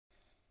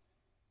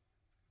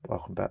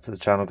Welcome back to the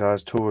channel,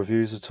 guys. Tool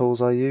reviews of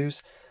tools I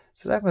use.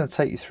 Today I'm going to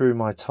take you through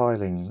my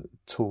tiling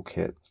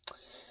toolkit.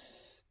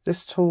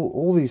 This tool,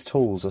 all these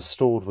tools are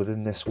stored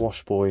within this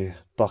Washboy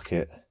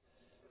bucket,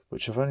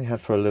 which I've only had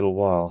for a little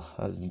while,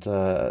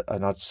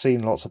 and I'd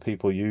seen lots of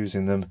people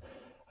using them,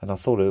 and I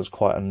thought it was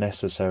quite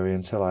unnecessary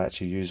until I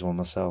actually used one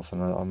myself,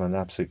 and I'm an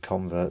absolute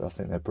convert. I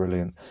think they're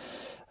brilliant.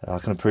 I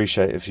can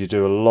appreciate if you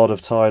do a lot of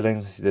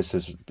tiling, this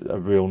is a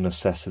real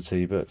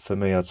necessity, but for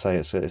me I'd say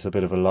it's a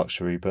bit of a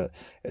luxury, but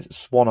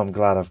it's one I'm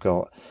glad I've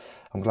got.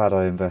 I'm glad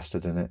I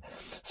invested in it.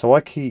 So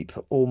I keep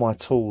all my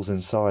tools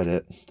inside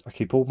it. I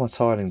keep all my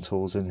tiling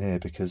tools in here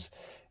because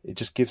it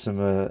just gives them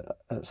a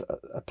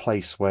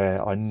place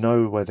where I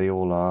know where they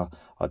all are.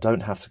 I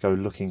don't have to go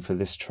looking for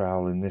this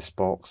trowel in this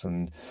box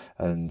and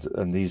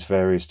these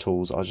various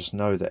tools. I just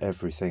know that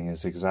everything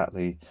is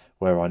exactly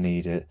where I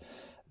need it,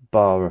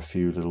 bar a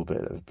few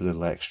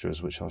little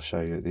extras, which I'll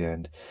show you at the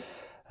end.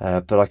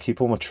 But I keep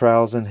all my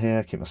trowels in here,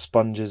 I keep my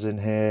sponges in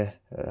here,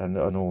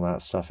 and all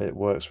that stuff. It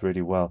works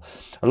really well.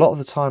 A lot of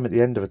the time at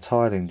the end of a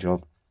tiling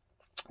job,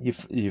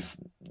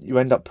 you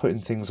end up putting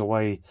things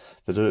away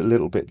that are a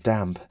little bit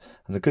damp.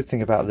 And the good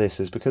thing about this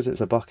is because it's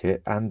a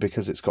bucket and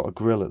because it's got a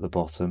grill at the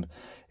bottom,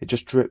 it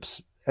just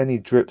drips. Any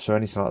drips or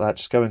anything like that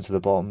just go into the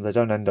bottom. They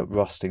don't end up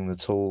rusting the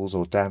tools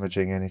or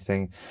damaging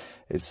anything.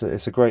 It's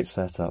a great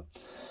setup.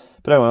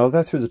 But anyway, I'll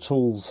go through the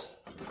tools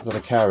that I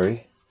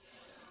carry.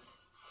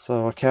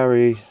 So I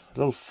carry a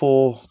little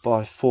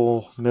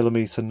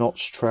 4x4mm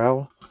notch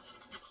trowel.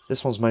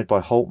 This one's made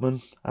by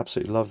Holtmann.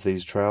 Absolutely love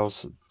these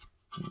trowels.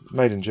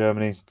 Made in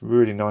Germany.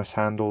 Really nice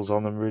handles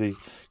on them. Really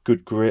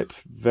good grip.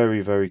 Very,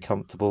 very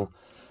comfortable.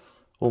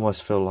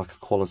 Almost feel like a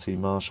quality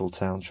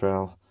Marshaltown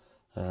trowel.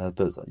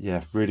 But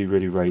yeah, really,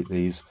 really rate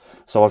these.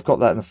 So I've got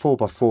that in the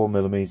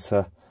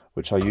 4x4mm,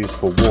 which I use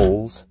for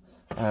walls.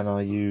 And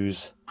I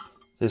use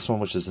this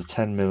one, which is a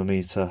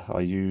 10mm, I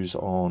use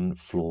on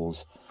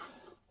floors.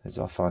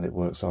 I find it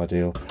works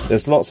ideal.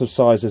 There's lots of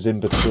sizes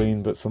in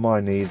between, but for my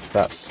needs,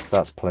 that's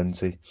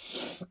plenty.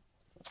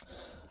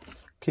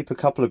 Keep a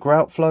couple of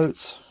grout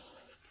floats.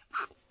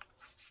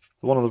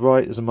 The one on the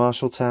right is a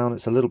Marshaltown.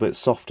 It's a little bit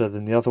softer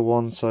than the other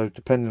one, so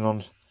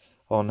depending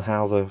on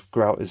how the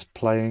grout is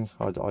playing,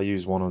 I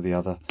use one or the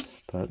other.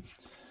 But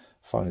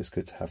I find it's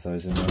good to have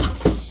those in there.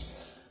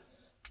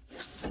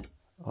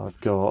 I've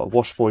got a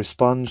Washboy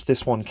sponge.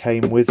 This one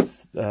came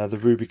with the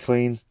Rubi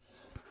Clean,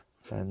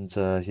 and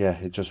yeah,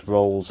 it just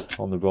rolls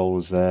on the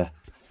rollers there,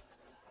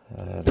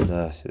 and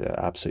yeah,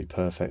 absolutely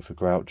perfect for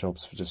grout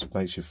jobs. It just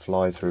makes you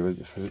fly through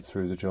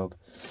the job.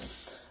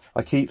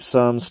 I keep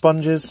some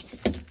sponges.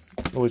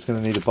 Always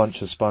going to need a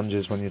bunch of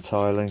sponges when you're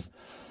tiling.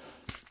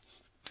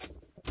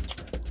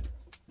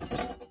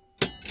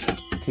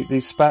 Keep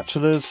these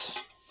spatulas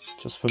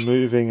just for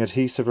moving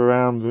adhesive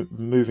around,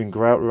 moving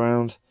grout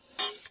around.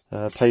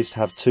 Pays to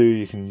have two.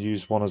 You can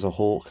use one as a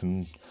hawk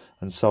and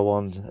so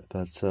on,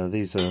 but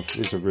these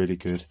are really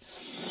good.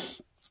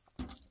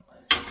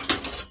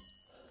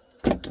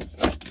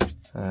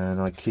 And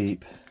I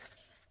keep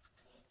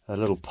a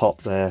little pot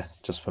there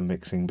just for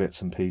mixing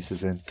bits and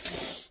pieces in,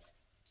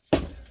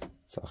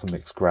 so I can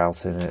mix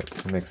grout in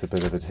it, mix a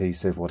bit of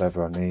adhesive,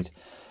 whatever I need.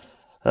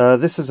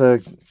 This is a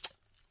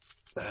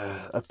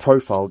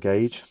profile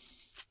gauge,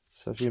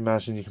 so if you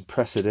imagine, you can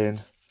press it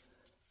in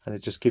and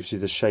it just gives you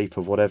the shape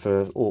of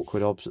whatever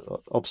awkward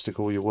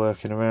obstacle you're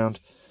working around.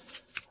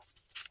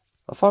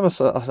 I find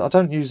myself, I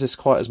don't use this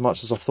quite as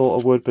much as I thought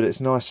I would, but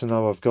it's nice to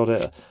know I've got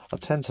it. I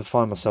tend to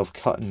find myself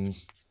cutting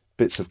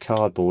bits of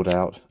cardboard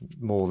out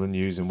more than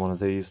using one of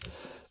these.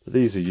 But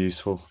these are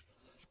useful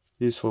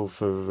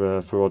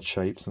for odd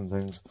shapes and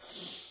things.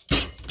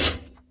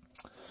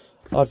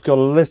 I've got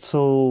a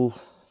little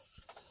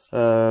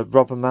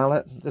rubber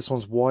mallet. This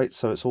one's white,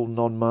 so it's all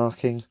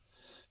non-marking.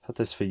 Had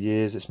this for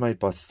years. It's made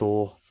by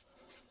Thor.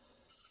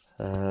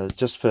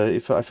 Just for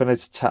if I need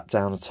to tap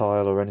down a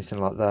tile or anything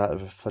like that,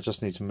 if I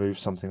just need to move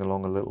something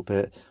along a little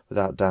bit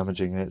without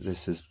damaging it,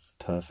 this is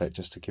perfect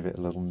just to give it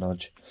a little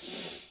nudge.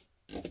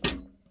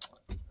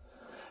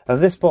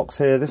 And this box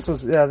here, this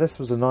was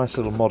a nice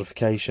little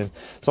modification.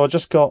 So I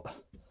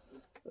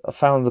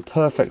found the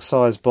perfect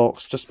size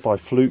box just by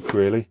fluke,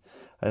 really,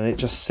 and it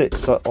just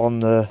sits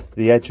on the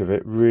edge of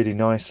it really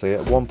nicely.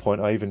 At one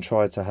point I even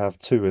tried to have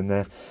two in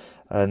there,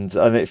 and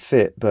it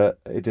fit, but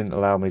it didn't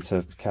allow me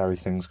to carry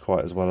things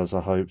quite as well as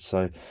I hoped.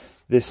 So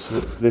this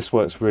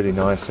works really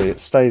nicely. It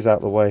stays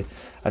out the way,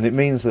 and it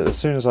means that as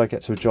soon as I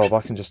get to a job,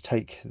 I can just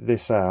take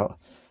this out,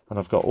 and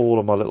I've got all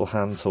of my little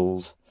hand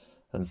tools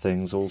and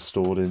things all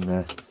stored in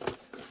there.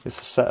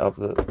 It's a setup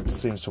that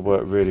seems to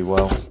work really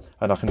well,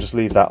 and I can just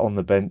leave that on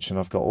the bench, and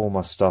I've got all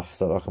my stuff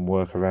that I can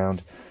work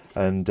around.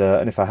 And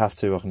if I have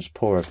to, I can just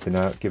pour everything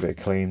out, give it a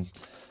clean,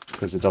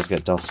 because it does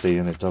get dusty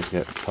and it does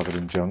get covered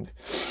in junk.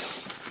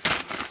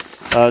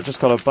 Just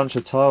got a bunch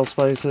of tile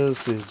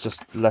spacers. These are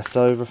just left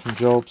over from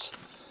jobs,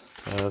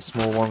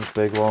 small ones,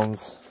 big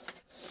ones.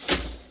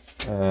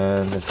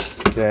 And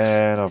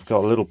again, I've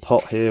got a little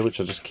pot here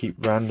which I just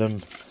keep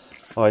random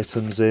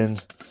items in.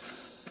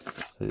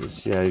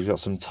 Yeah, you've got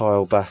some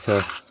tile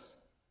backer,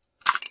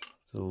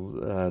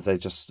 They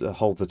just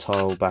hold the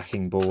tile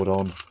backing board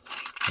on,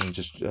 and you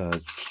just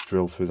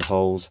drill through the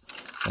holes.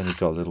 And you've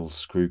got little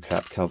screw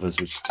cap covers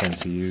which you tend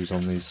to use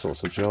on these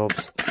sorts of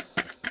jobs.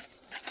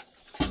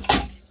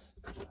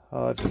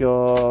 I've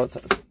got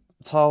a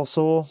tile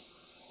saw,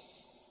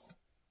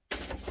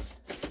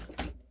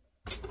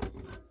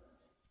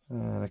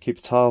 and I keep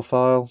a tile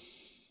file.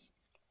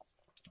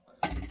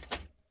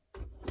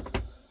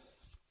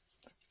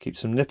 Keep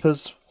some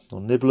nippers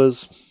or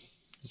nibblers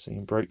so you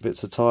can break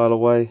bits of tile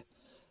away.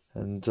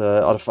 And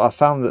I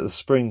found that the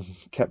spring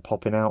kept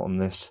popping out on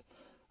this,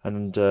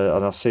 and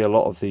I see a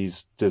lot of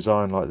these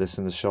design like this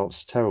in the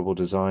shops. Terrible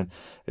design.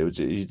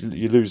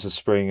 You lose the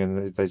spring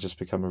and they just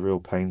become a real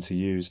pain to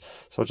use.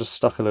 So I just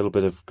stuck a little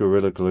bit of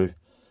Gorilla Glue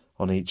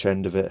on each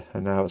end of it,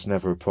 and now it's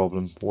never a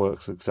problem.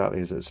 Works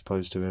exactly as it's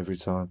supposed to every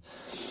time.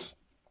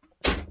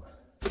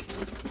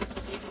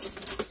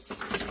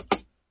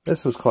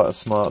 This was quite a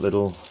smart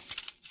little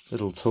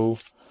tool.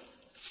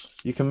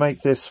 You can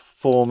make this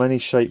form any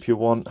shape you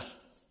want.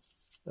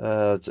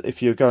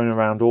 If you're going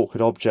around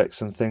awkward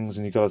objects and things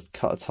and you've got to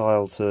cut a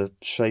tile to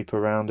shape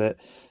around it,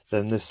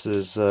 then this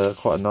is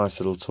quite a nice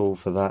little tool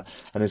for that.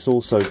 And it's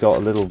also got a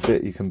little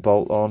bit you can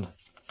bolt on.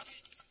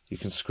 You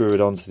can screw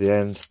it onto the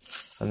end,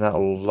 and that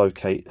will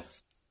locate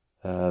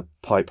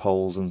pipe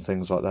holes and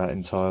things like that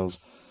in tiles.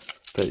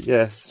 But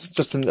yeah, it's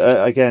just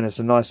again, it's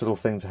a nice little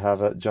thing to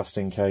have just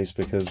in case,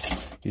 because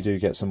you do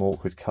get some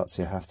awkward cuts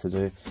you have to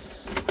do.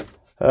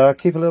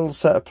 Keep a little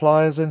set of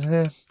pliers in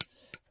here,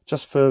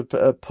 just for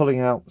pulling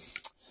out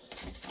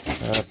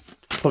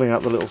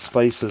the little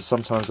spacers.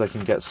 Sometimes they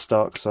can get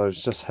stuck, so it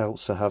just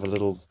helps to have a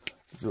little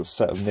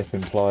set of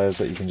nipping pliers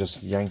that you can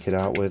just yank it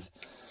out with.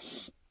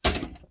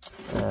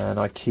 And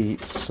I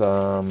keep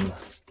some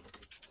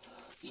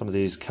of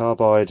these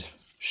carbide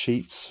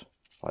sheets,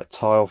 like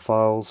tile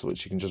files,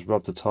 which you can just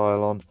rub the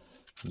tile on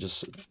and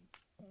just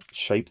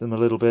shape them a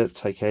little bit,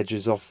 take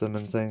edges off them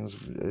and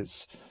things.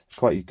 It's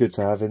quite good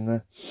to have in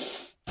there.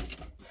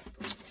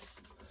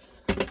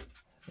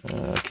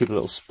 Keep a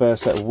little spare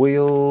set of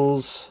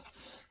wheels,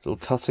 little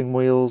cutting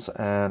wheels,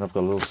 and I've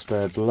got a little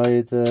spare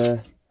blade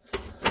there.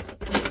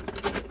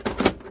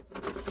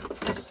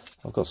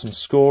 I've got some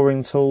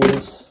scoring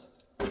tools,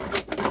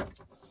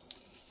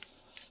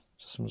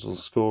 just some little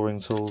scoring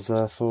tools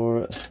there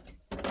for it.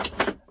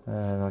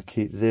 And I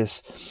keep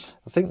this.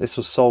 I think this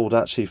was sold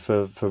actually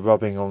for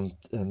rubbing on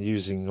and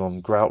using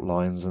on grout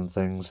lines and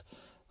things.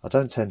 I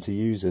don't tend to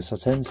use this. I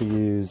tend to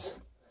use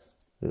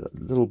a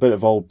little bit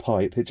of old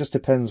pipe. It just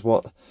depends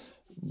what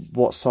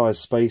size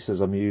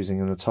spacers I'm using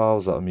and the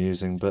tiles that I'm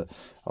using, but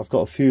I've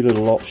got a few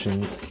little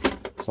options.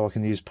 So I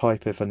can use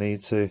pipe if I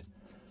need to.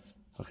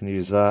 I can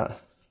use that.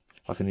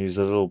 I can use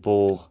a little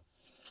ball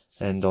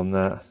end on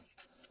that.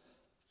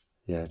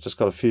 Yeah, just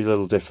got a few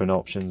little different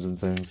options and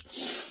things.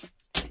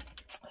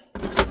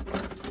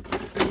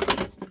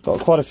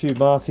 Got quite a few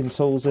marking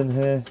tools in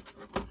here,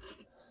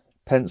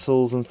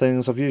 pencils and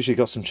things. I've usually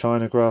got some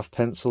Chinagraph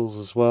pencils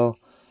as well,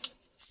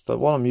 but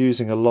what I'm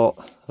using a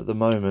lot at the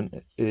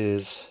moment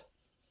is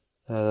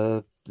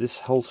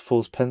this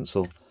Holtmann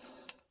pencil.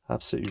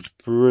 Absolutely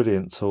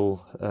brilliant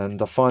tool, and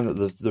I find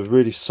that the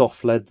really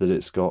soft lead that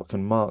it's got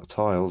can mark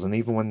tiles, and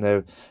even when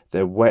they're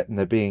wet and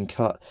they're being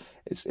cut,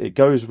 it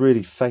goes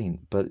really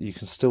faint, but you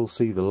can still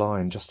see the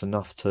line just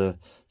enough to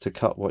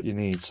cut what you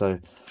need. So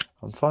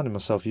I'm finding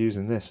myself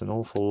using this an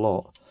awful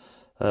lot.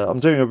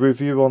 I'm doing a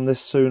review on this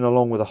soon,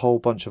 along with a whole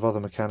bunch of other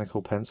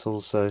mechanical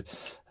pencils, so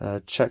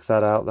check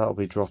that out. That'll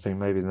be dropping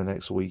maybe in the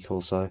next week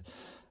or so.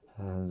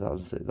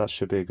 That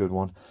should be a good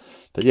one.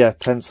 But yeah,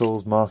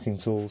 pencils, marking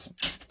tools.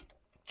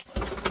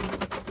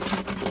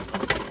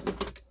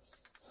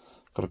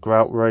 Got a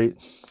grout rake.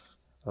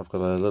 I've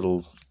got a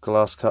little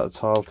glass cutter,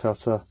 tile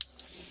cutter.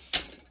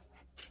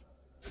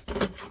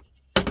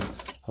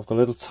 I've got a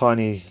little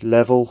tiny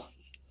level.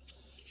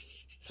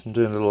 If I'm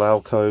doing little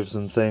alcoves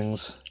and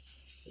things,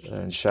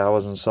 and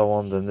showers and so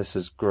on, then this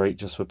is great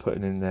just for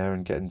putting in there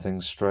and getting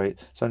things straight.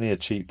 It's only a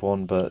cheap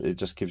one, but it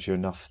just gives you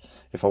enough.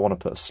 If I want to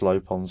put a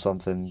slope on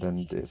something,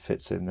 then it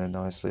fits in there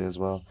nicely as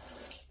well.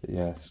 But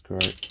yeah, it's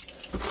great.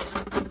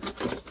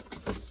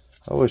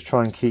 I always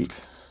try and keep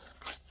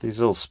these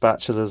little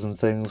spatulas and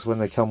things, when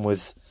they come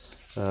with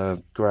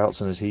grouts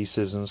and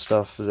adhesives and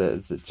stuff,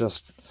 that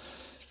just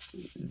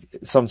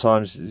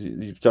sometimes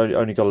you've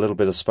only got a little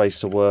bit of space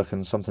to work,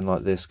 and something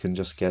like this can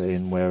just get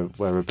in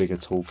where a bigger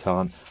tool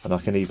can't, and I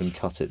can even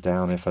cut it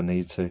down if I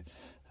need to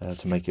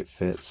make it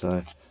fit.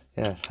 So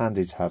yeah,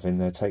 handy to have in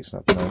there, takes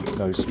up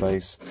no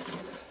space.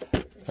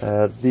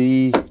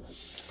 The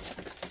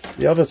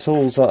other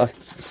tools that I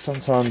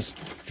sometimes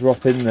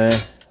drop in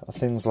there are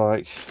things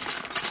like,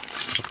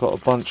 I've got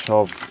a bunch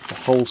of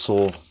hole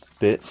saw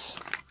bits.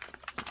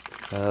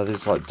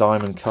 These like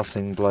diamond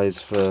cutting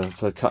blades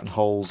for cutting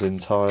holes in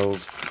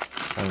tiles,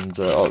 and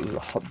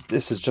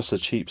this is just a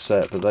cheap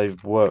set, but they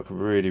work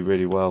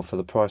really well for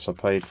the price I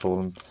paid for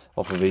them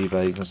off of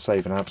eBay. You can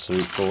save an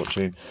absolute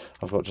fortune.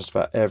 I've got just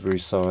about every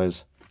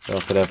size that I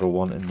could ever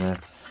want in there,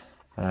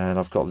 and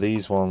I've got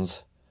these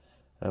ones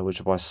which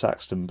are by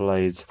Saxton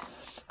Blades.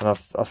 And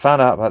I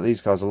found out about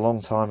these guys a long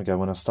time ago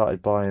when I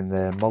started buying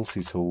their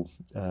multi-tool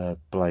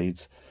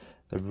blades.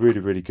 They're really,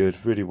 really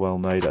good, really well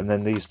made. And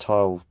then these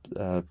tile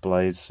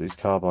blades, these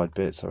carbide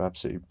bits, are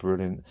absolutely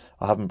brilliant.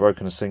 I haven't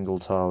broken a single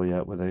tile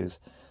yet with these.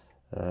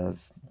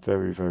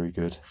 Very, very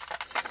good.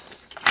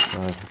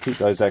 I keep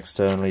those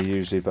externally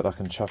usually, but I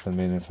can chuck them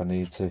in if I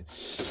need to.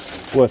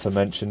 Worth a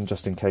mention,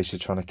 just in case you're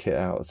trying to kit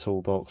out a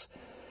toolbox.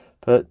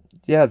 But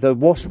yeah, the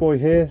wash boy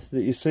here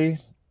that you see,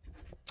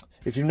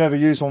 if you've never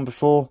used one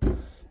before,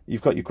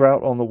 you've got your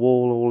grout on the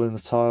wall, all in the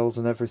tiles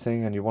and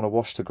everything, and you want to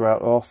wash the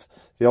grout off.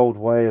 The old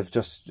way of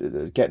just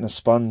getting a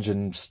sponge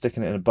and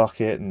sticking it in a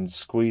bucket and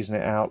squeezing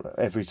it out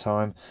every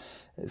time,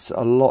 it's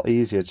a lot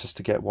easier just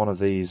to get one of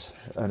these,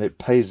 and it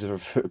pays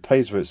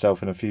for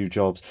itself in a few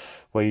jobs,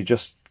 where you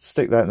just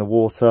stick that in the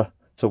water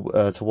to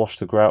wash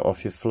the grout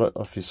off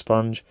your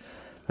sponge,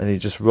 and you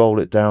just roll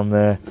it down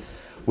there.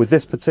 With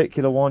this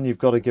particular one, you've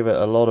got to give it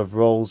a lot of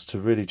rolls to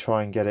really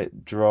try and get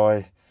it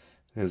dry,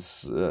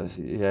 because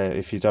yeah,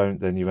 if you don't,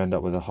 then you end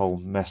up with a whole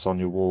mess on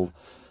your wall.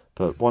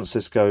 But once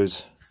this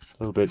goes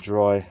a little bit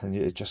dry, and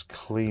it just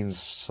cleans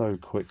so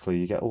quickly,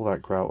 you get all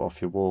that grout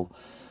off your wall,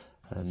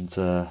 and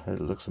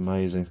it looks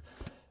amazing.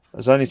 It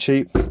was only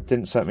cheap,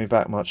 didn't set me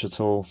back much at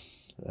all,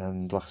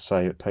 and like I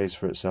say, it pays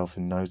for itself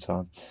in no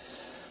time.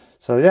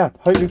 So yeah,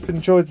 hope you've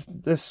enjoyed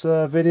this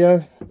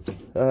video.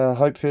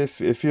 Hope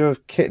if you're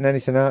kitting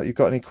anything out, you've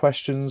got any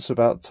questions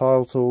about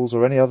tile tools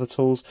or any other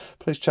tools,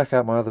 please check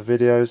out my other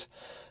videos.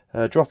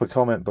 Drop a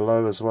comment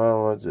below as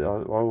well.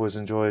 I always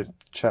enjoy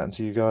chatting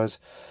to you guys,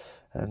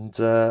 and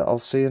I'll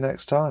see you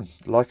next time.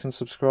 Like and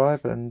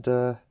subscribe, and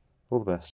all the best.